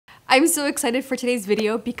I'm so excited for today's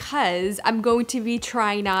video because I'm going to be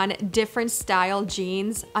trying on different style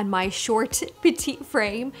jeans on my short petite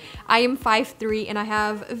frame. I am 5'3" and I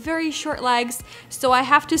have very short legs, so I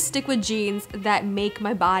have to stick with jeans that make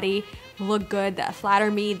my body look good, that flatter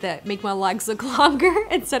me, that make my legs look longer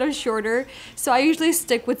instead of shorter. So I usually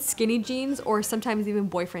stick with skinny jeans or sometimes even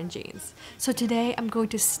boyfriend jeans. So today I'm going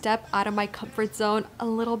to step out of my comfort zone a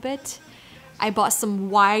little bit. I bought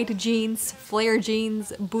some wide jeans, flare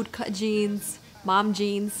jeans, bootcut jeans, mom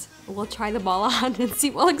jeans. We'll try them all on and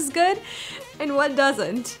see what looks good and what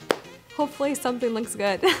doesn't. Hopefully something looks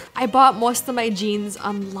good. I bought most of my jeans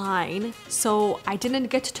online, so I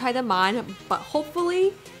didn't get to try them on, but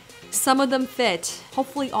hopefully some of them fit,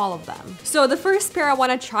 hopefully all of them. So the first pair I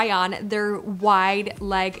want to try on, they're wide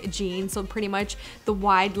leg jeans. So pretty much the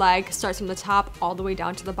wide leg starts from the top all the way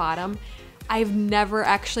down to the bottom. I've never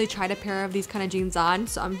actually tried a pair of these kind of jeans on,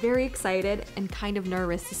 so I'm very excited and kind of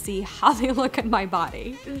nervous to see how they look on my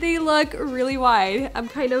body. They look really wide. I'm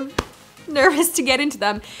kind of nervous to get into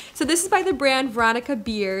them. So this is by the brand Veronica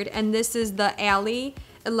Beard, and this is the Ehrling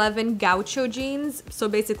 11 Gaucho jeans. So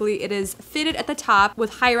basically it is fitted at the top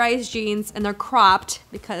with high-rise jeans, and they're cropped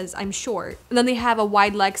because I'm short. And then they have a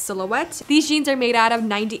wide leg silhouette. These jeans are made out of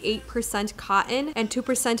 98% cotton and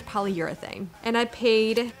 2% polyurethane. And I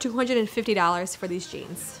paid $250 for these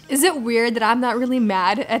jeans. Is it weird that I'm not really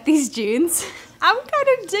mad at these jeans? I'm kind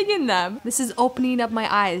of digging them. This is opening up my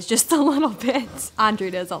eyes just a little bit.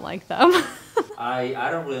 Andre doesn't like them. I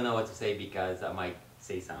don't really know what to say because I might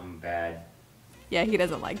say something bad. Yeah, he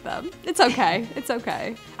doesn't like them. It's okay, it's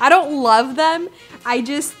okay. I don't love them. I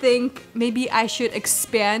just think maybe I should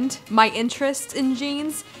expand my interest in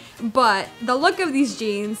jeans. But the look of these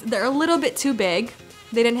jeans, they're a little bit too big.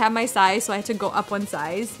 They didn't have my size, so I had to go up one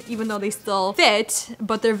size, even though they still fit,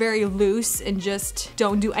 but they're very loose and just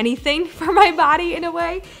don't do anything for my body in a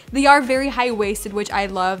way. They are very high-waisted, which I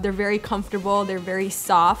love. They're very comfortable, they're very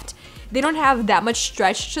soft. They don't have that much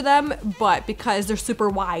stretch to them, but because they're super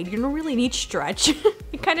wide, you don't really need stretch.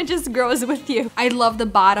 It kind of just grows with you. I love the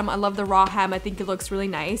bottom, I love the raw hem. I think it looks really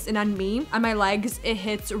nice. And on me, on my legs, it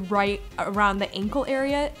hits right around the ankle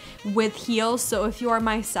area with heels. So if you are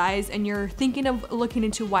my size and you're thinking of looking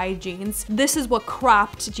into wide jeans, this is what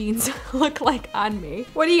cropped jeans look like on me.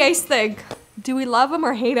 What do you guys think? Do we love them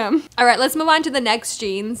or hate them? All right, let's move on to the next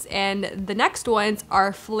jeans, and the next ones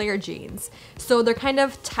are flare jeans. So they're kind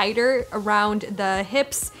of tighter around the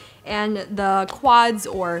hips and the quads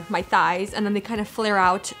or my thighs, and then they kind of flare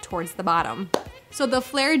out towards the bottom. So the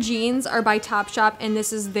flare jeans are by TOPSHOP, and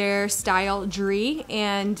this is their style Dree,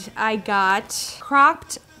 and I got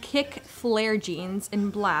cropped kick flare jeans in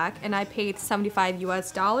black, and I paid $75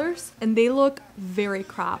 US, and they look very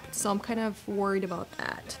cropped, so I'm kind of worried about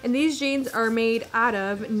that. And these jeans are made out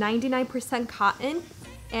of 99% cotton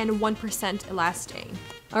and 1% elastane.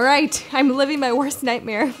 All right, I'm living my worst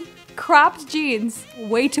nightmare. Cropped jeans,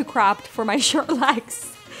 way too cropped for my short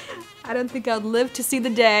legs. I don't think I'll live to see the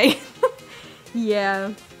day.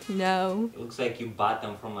 Yeah, no. It looks like you bought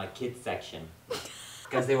them from a kids section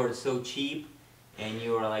because they were so cheap. And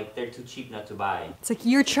you were like, they're too cheap not to buy. It's like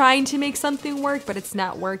you're trying to make something work, but it's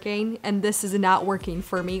not working. And this is not working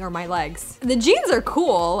for me or my legs. The jeans are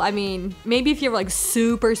cool. I mean, maybe if you have like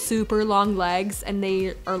super, super long legs and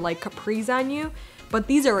they are like capris on you, but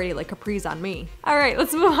these are already like capris on me. All right,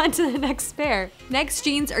 let's move on to the next pair. Next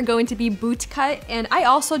jeans are going to be bootcut, and I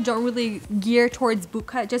also don't really gear towards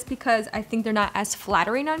bootcut just because I think they're not as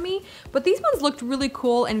flattering on me, but these ones looked really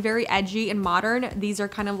cool and very edgy and modern. These are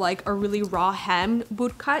kind of like a really raw hem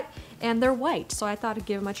bootcut, and they're white, so I thought I'd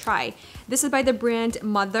give them a try. This is by the brand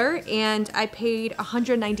Mother, and I paid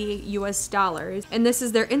 $198 US. And this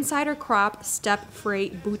is their insider crop step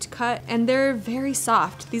freight boot cut, and they're very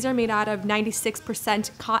soft. These are made out of 96%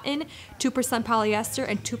 cotton, 2% polyester,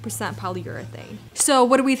 and 2% polyurethane. So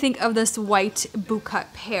what do we think of this white boot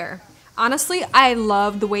cut pair? Honestly, I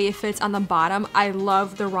love the way it fits on the bottom. I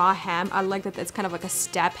love the raw hem. I like that it's kind of like a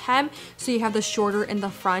step hem. So you have the shorter in the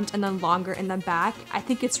front and then longer in the back. I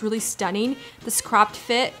think it's really stunning. This cropped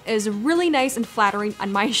fit is really nice and flattering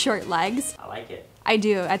on my short legs. I like it. I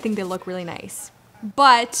do. I think they look really nice.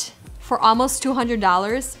 But for almost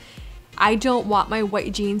 $200, I don't want my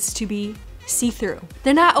white jeans to be see-through.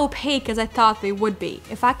 They're not opaque as I thought they would be.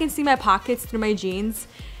 If I can see my pockets through my jeans,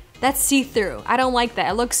 that's see-through. I don't like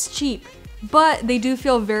that. It looks cheap. But they do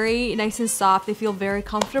feel very nice and soft. They feel very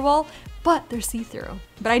comfortable, but they're see-through.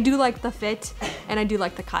 But I do like the fit, and I do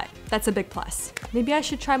like the cut. That's a big plus. Maybe I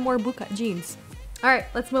should try more bootcut jeans. All right,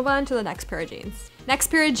 let's move on to the next pair of jeans.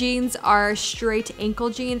 Next pair of jeans are straight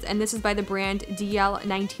ankle jeans, and this is by the brand DL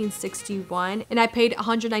 1961, and I paid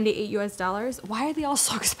 198 US dollars. Why are they all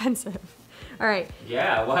so expensive? All right.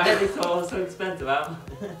 Yeah, why are they so expensive?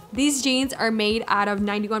 These jeans are made out of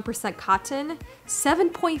 91% cotton,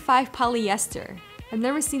 7.5 polyester. I've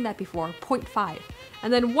never seen that before, 0.5.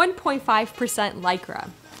 And then 1.5% lycra.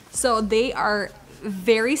 So they are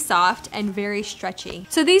very soft and very stretchy.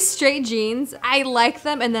 So these straight jeans, I like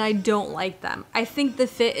them and then I don't like them. I think the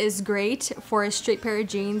fit is great for a straight pair of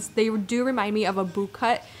jeans. They do remind me of a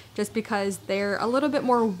bootcut just because they're a little bit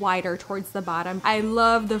more wider towards the bottom. I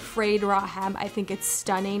love the frayed raw hem. I think it's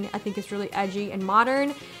stunning. I think it's really edgy and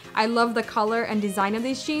modern. I love the color and design of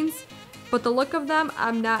these jeans, but the look of them,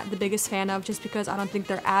 I'm not the biggest fan of just because I don't think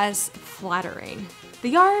they're as flattering.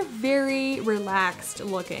 They are very relaxed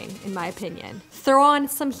looking, in my opinion. Throw on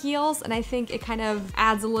some heels and I think it kind of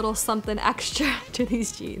adds a little something extra to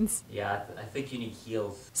these jeans. Yeah, I think you need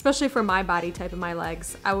heels. Especially for my body type and my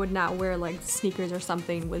legs. I would not wear like sneakers or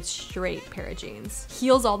something with straight pair of jeans.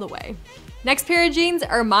 Heels all the way. Next pair of jeans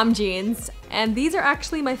are mom jeans, and these are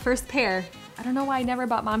actually my first pair. I don't know why I never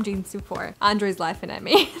bought mom jeans before. Andre's laughing at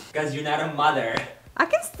me. Because you're not a mother. I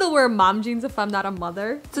can still wear mom jeans if I'm not a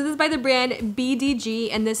mother. So this is by the brand BDG,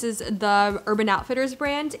 and this is the Urban Outfitters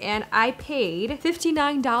brand, and I paid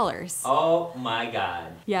 $59. Oh my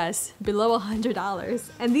God. Yes, below $100.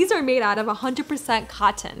 And these are made out of 100%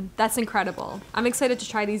 cotton. That's incredible. I'm excited to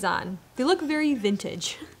try these on. They look very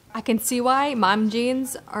vintage. I can see why mom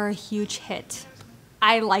jeans are a huge hit.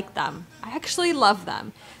 I like them. I actually love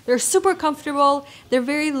them. They're super comfortable, they're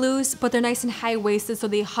very loose, but they're nice and high-waisted, so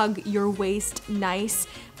they hug your waist nice,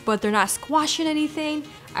 but they're not squashing anything.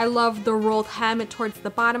 I love the rolled hem towards the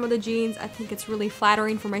bottom of the jeans. I think it's really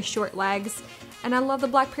flattering for my short legs. And I love the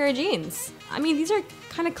black pair of jeans. I mean, these are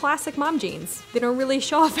kind of classic mom jeans. They don't really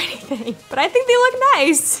show off anything, but I think they look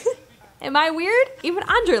nice. Am I weird? Even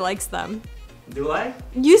Andre likes them. Do I?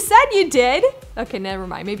 You said you did. Okay, never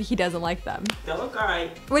mind. Maybe he doesn't like them. They look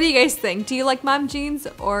alright. What do you guys think? Do you like mom jeans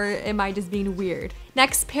or am I just being weird?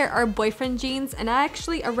 Next pair are boyfriend jeans, and I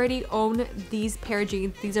actually already own these pair of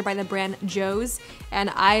jeans. These are by the brand Joe's, and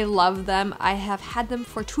I love them. I have had them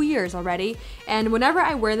for 2 years already, and whenever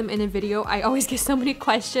I wear them in a video, I always get so many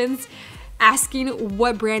questions asking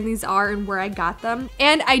what brand these are and where I got them.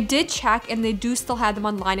 And I did check and they do still have them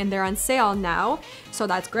online and they're on sale now, so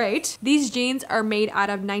that's great. These jeans are made out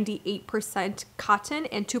of 98% cotton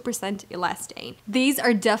and 2% elastane. These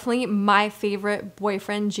are definitely my favorite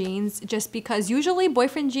boyfriend jeans just because usually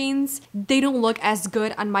boyfriend jeans, they don't look as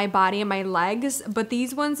good on my body and my legs, but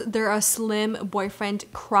these ones, they're a slim boyfriend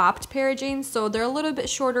cropped pair of jeans, so they're a little bit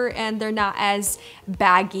shorter and they're not as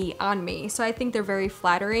baggy on me. So I think they're very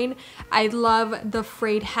flattering. I love the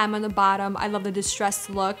frayed hem on the bottom. I love the distressed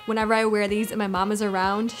look. Whenever I wear these and my mom is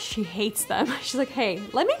around, she hates them. She's like, hey,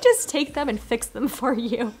 let me just take them and fix them for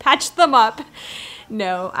you. Patch them up.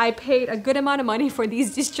 No, I paid a good amount of money for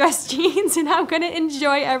these distressed jeans and I'm gonna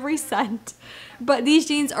enjoy every cent. But these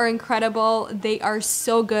jeans are incredible. They are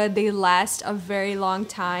so good. They last a very long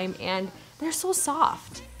time and they're so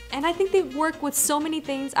soft. And I think they work with so many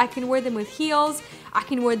things. I can wear them with heels, I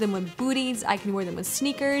can wear them with booties, I can wear them with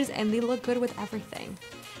sneakers, and they look good with everything.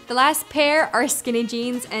 The last pair are skinny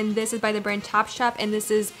jeans, and this is by the brand TOPSHOP, and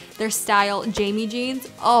this is their style Jamie jeans.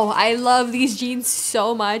 Oh, I love these jeans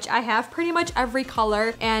so much. I have pretty much every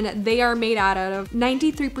color, and they are made out of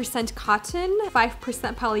 93% cotton,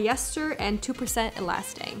 5% polyester, and 2%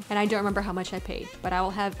 elastane. And I don't remember how much I paid, but I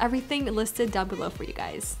will have everything listed down below for you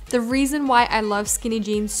guys. The reason why I love skinny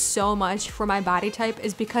jeans so much for my body type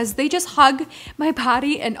is because they just hug my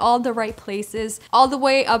body in all the right places, all the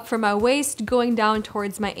way up from my waist, going down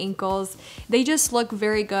towards my ankles. They just look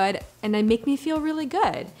very good and they make me feel really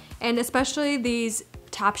good. And especially these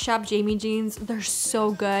TOPSHOP Jamie jeans, they're so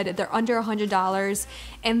good. They're under $100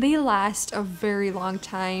 and they last a very long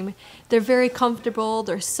time. They're very comfortable,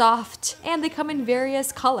 they're soft, and they come in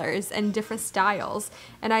various colors and different styles.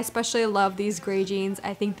 And I especially love these gray jeans.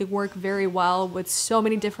 I think they work very well with so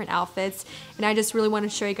many different outfits. And I just really want to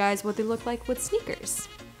show you guys what they look like with sneakers,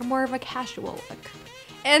 or more of a casual look.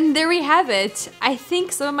 And there we have it. I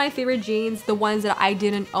think some of my favorite jeans, the ones that I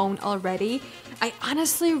didn't own already, I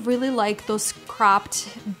honestly really like those cropped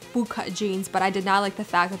bootcut jeans, but I did not like the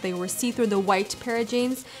fact that they were see-through, the white pair of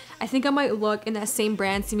jeans. I think I might look in that same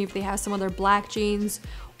brand, see if they have some other black jeans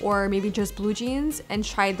or maybe just blue jeans, and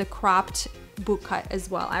try the cropped bootcut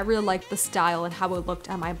as well. I really like the style and how it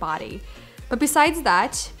looked on my body. But besides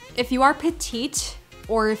that, if you are petite,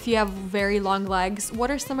 or if you have very long legs,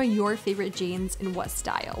 what are some of your favorite jeans and what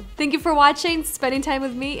style? Thank you for watching, spending time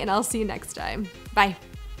with me, and I'll see you next time. Bye.